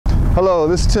Hello,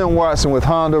 this is Tim Watson with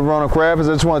Honda Roanoke Rapids.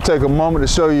 I just want to take a moment to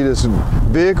show you this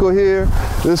vehicle here.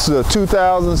 This is a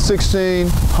 2016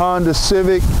 Honda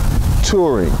Civic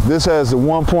Touring. This has the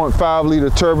 1.5 liter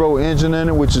turbo engine in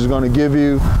it, which is going to give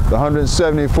you the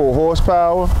 174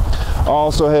 horsepower.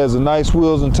 Also has the nice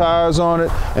wheels and tires on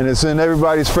it, and it's in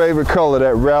everybody's favorite color,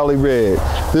 that rally red.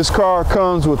 This car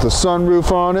comes with a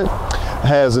sunroof on it,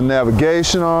 has a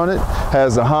navigation on it,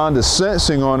 has the Honda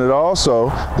sensing on it also,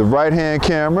 the right-hand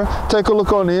camera. Take a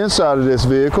look on the inside of this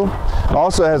vehicle.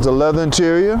 Also has a leather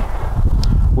interior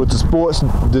with the sports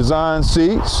design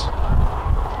seats.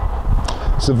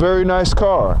 It's a very nice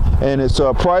car, and it's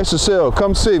a price to sell.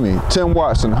 Come see me, Tim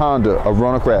Watson, Honda of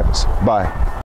Roanoke Rapids. Bye.